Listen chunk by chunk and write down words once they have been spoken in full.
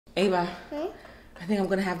Ava, I think I'm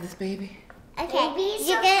gonna have this baby. Okay,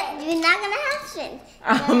 you're not gonna have twins.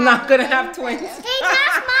 I'm not gonna have twins. Hey,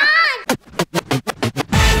 that's mine!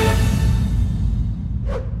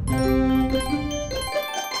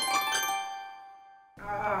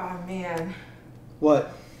 Oh man.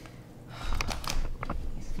 What?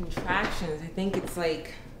 These contractions, I think it's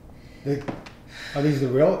like... Are these the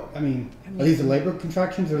real, I mean, are these the labor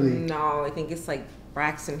contractions or the... No, I think it's like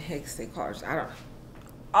Braxton Hicks, they call it. I don't...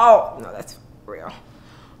 Oh, no, that's real.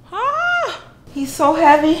 Ah! He's so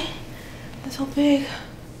heavy. That's so big.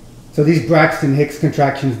 So these Braxton Hicks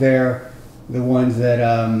contractions, they're the ones that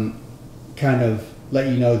kind of let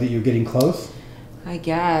you know that you're getting close? I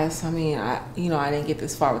guess. I mean, I didn't get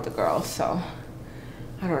this far with the girls, so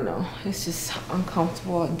I don't know. It's just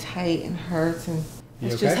uncomfortable and tight and hurts, and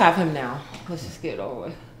let's just have him now. Let's just get it over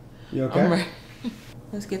with. You okay? I'm ready.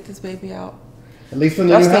 Let's get this baby out. At least from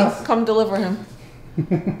the new Justin, house? come deliver him.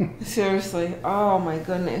 Seriously. Oh my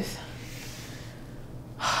goodness.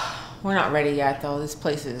 We're not ready yet though. This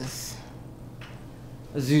place is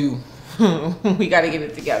a zoo. We gotta get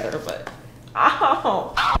it together, but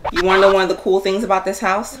ow! You wanna know one of the cool things about this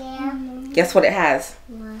house? Yeah. Guess what it has?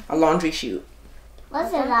 What? A laundry chute.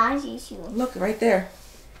 What's a laundry chute? Look, right there.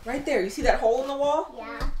 Right there. You see that hole in the wall?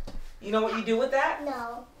 Yeah. You know what you do with that?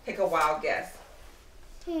 No. Take a wild guess.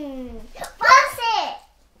 What's it?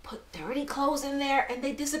 Put dirty clothes in there and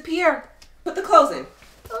they disappear. Put the clothes in.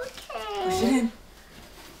 Okay. Push it in.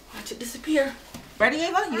 Watch it disappear. Ready,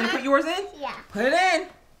 Ava? You gonna put yours in? Yeah. Put it in.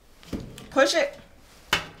 Push it.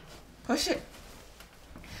 Push it.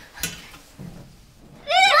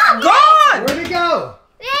 Gone! Where'd it go?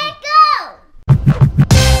 Let it go!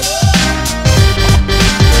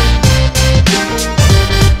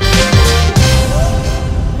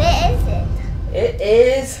 Where is it? It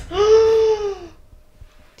is.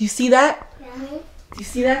 Do you see that? Yeah. Do you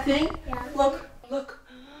see that thing? Yeah. Look, look.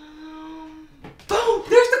 Boom!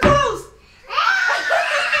 There's the clothes!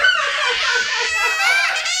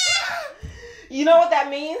 You know what that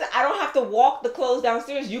means? I don't have to walk the clothes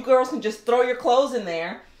downstairs. You girls can just throw your clothes in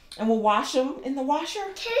there and we'll wash them in the washer.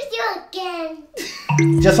 Here's you again.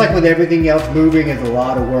 Just like with everything else, moving is a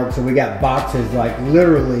lot of work. So we got boxes like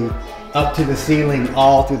literally up to the ceiling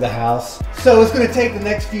all through the house. So it's gonna take the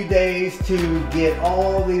next few days to get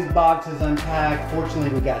all these boxes unpacked. Fortunately,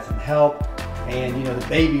 we got some help. And you know, the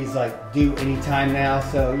baby's like due anytime now.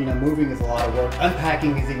 So, you know, moving is a lot of work.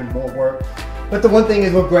 Unpacking is even more work. But the one thing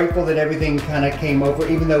is we're grateful that everything kind of came over,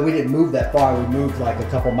 even though we didn't move that far. We moved like a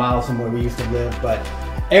couple miles from where we used to live, but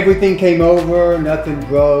everything came over, nothing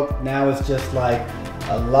broke. Now it's just like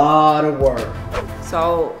a lot of work.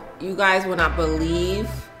 So you guys will not believe,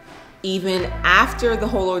 even after the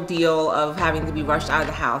whole ordeal of having to be rushed out of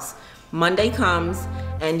the house, Monday comes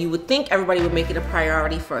and you would think everybody would make it a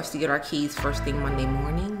priority for us to get our keys first thing Monday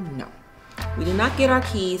morning. No, we did not get our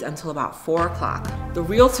keys until about 4 o'clock. The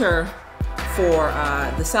realtor for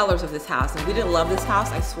the sellers of this house, and we didn't love this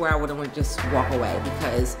house, I swear I would have just walk away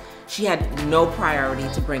because she had no priority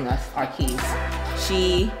to bring us our keys.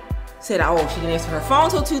 She said, oh, she didn't answer her phone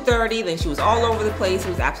till 2:30, then she was all over the place. It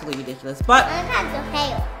was absolutely ridiculous. But I have to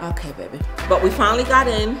pay. okay, baby. But we finally got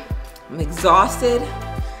in. I'm exhausted.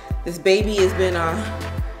 This baby has been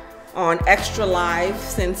on extra live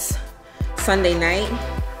since Sunday night.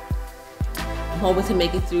 I'm hoping to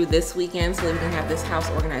make it through this weekend so that we can have this house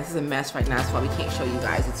organized. It's a mess right now. That's why we can't show you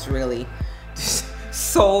guys. It's really just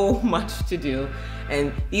so much to do.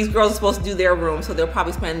 And these girls are supposed to do their room, so they'll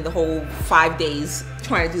probably spend the whole 5 days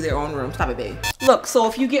trying to do their own room. Stop it, baby. Look, so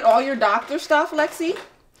if you get all your doctor stuff, Lexi,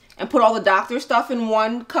 and put all the doctor stuff in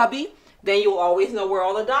one cubby, then you'll always know where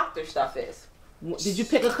all the doctor stuff is. Did you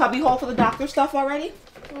pick a cubby hole for the doctor stuff already?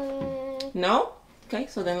 No? Okay,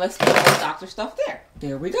 so then let's put all the doctor stuff there.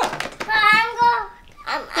 There we go. But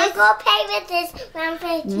I'm gonna play with this when I'm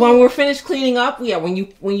finished. When we're finished cleaning up, yeah, when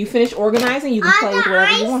you finish organizing, you can play with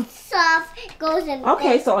whatever you want. Stuff goes in.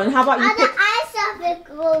 Okay, so and how about you all pick... the ice stuff it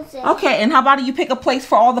goes in. Okay, and how about you pick a place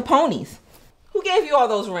for all the ponies? Who gave you all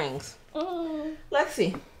those rings?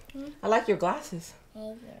 Lexi, I like your glasses.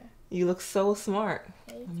 You look so smart.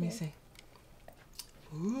 Let me see.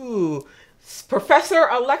 Ooh, Professor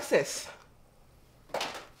Alexis.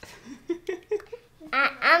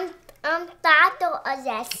 I'm Dr.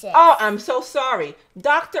 Alexis. Oh, I'm so sorry.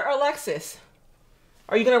 Dr. Alexis.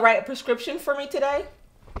 Are you going to write a prescription for me today?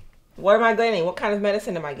 What am I getting? What kind of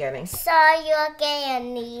medicine am I getting? So you're getting a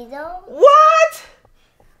needle? What?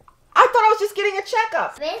 I thought I was just getting a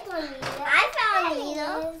checkup. Where's my needle? I found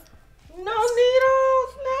needles. No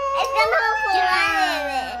needles, no. It's gonna put one in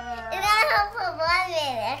it. It's gonna help for 1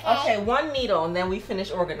 minute, okay? Okay, 1 needle, and then we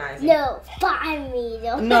finish organizing. No, 5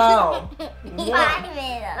 needles. No. 5 needles.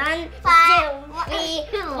 1, 2, 3,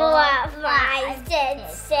 4, 5,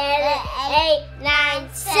 6, 7, 8, 9,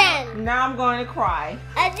 10. Now I'm going to cry.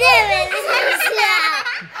 I did it.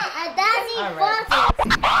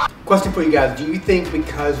 Question for you guys. Do you think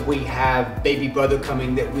because we have baby brother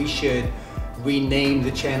coming that we should rename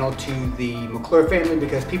the channel to the McClure family?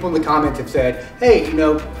 Because people in the comments have said, hey, you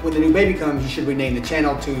know, when the new baby comes, you should rename the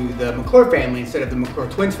channel to the McClure family instead of the McClure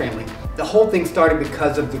twins family. The whole thing started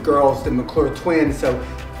because of the girls, the McClure twins, so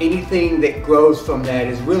anything that grows from that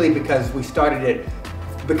is really because we started it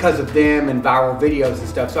because of them and viral videos and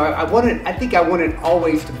stuff. So I think I wanted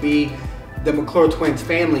always to be the McClure twins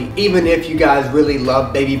family, even if you guys really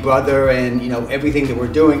love baby brother and, you know, everything that we're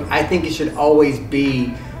doing. I think it should always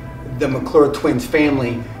be the McClure twins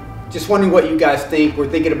family. Just wondering what you guys think. We're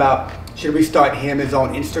thinking about, should we start him his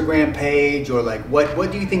own Instagram page, or like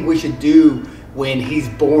what do you think we should do when he's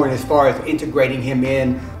born as far as integrating him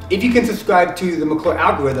in? If you can subscribe to the McClure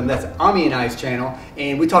Algorithm, that's Ami and I's channel,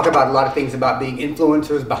 and we talk about a lot of things about being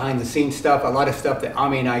influencers, behind the scenes stuff, a lot of stuff that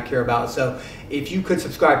Ami and I care about. So if you could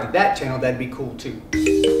subscribe to that channel, that'd be cool too.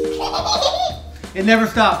 It never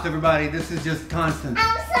stops, everybody. This is just constant.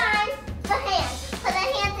 I'm sorry. The hands. Put the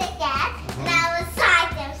hands together, and I will tie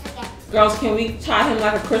them together. Girls, can we tie him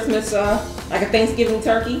like a Christmas, like a Thanksgiving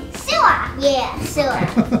turkey? Sure. Yeah, sure.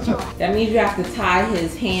 That means you have to tie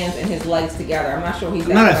his hands and his legs together. I'm not sure he's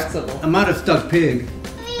that flexible. I'm not a stuck pig.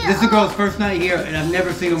 This is the girl's first night here, and I've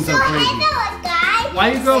never seen him so crazy. I know a guy. Why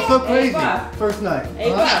are you girls so crazy? Ava. First night.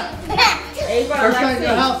 Ava. Ava, First night in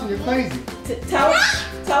your house and you're crazy. Tell us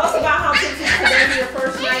about how today's your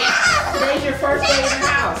first night. Today's your first day in the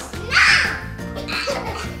house.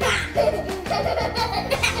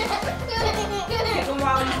 Kick him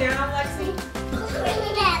while he's down, Lexi.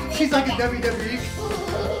 She's like a WWE.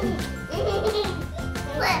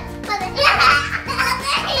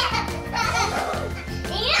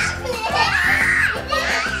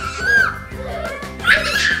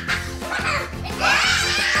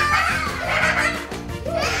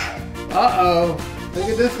 Uh-oh. Look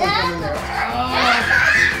at this one coming there. Oh,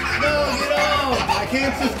 no, get off. I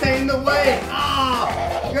can't sustain the weight.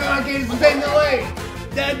 Oh, girl, I can't sustain the weight.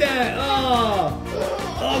 Dad.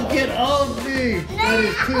 Oh, get off me. That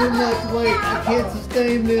is too much weight. I can't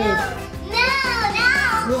sustain this. No.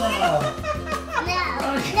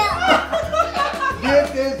 Get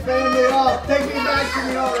this family off. Take me back to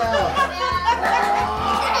the old house.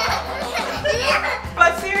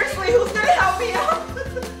 But seriously, who's gonna help me out?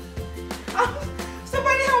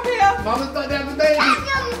 Somebody help me out. Mama's about to have a baby.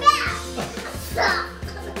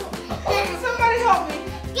 Somebody help me.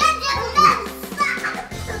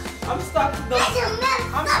 I'm stuck.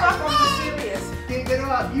 I'm stuck on the serious. Can't get her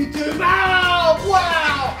up. YouTube. Ow!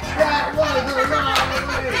 Wow! That was a lot.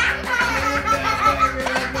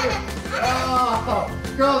 Oh,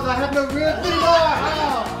 girls, I have no ribs anymore.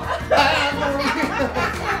 Oh, I have no ribs.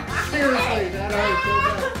 Seriously, that hurts so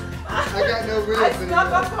bad. I got no ribs I snuck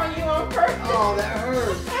anymore. up on you on purpose. Oh, that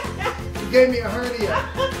hurts. You gave me a hernia.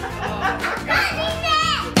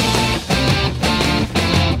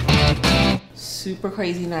 Super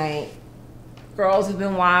crazy night. Girls have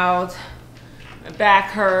been wild. My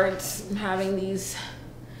back hurts. I'm having these,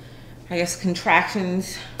 I guess,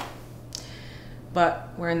 contractions. But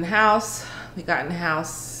we're in the house. We got in the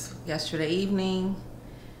house yesterday evening.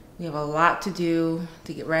 We have a lot to do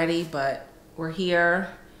to get ready, but we're here.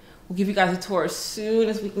 We'll give you guys a tour as soon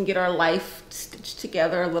as we can get our life stitched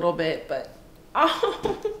together a little bit, but oh,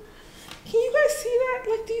 can you guys see that?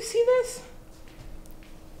 Like, do you see this?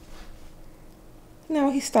 No,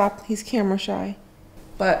 he stopped. He's camera shy.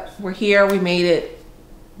 But we're here. We made it.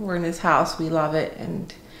 We're in this house. We love it.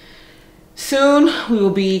 And soon we will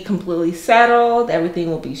be completely settled. Everything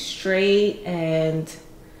will be straight and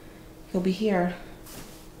he'll be here.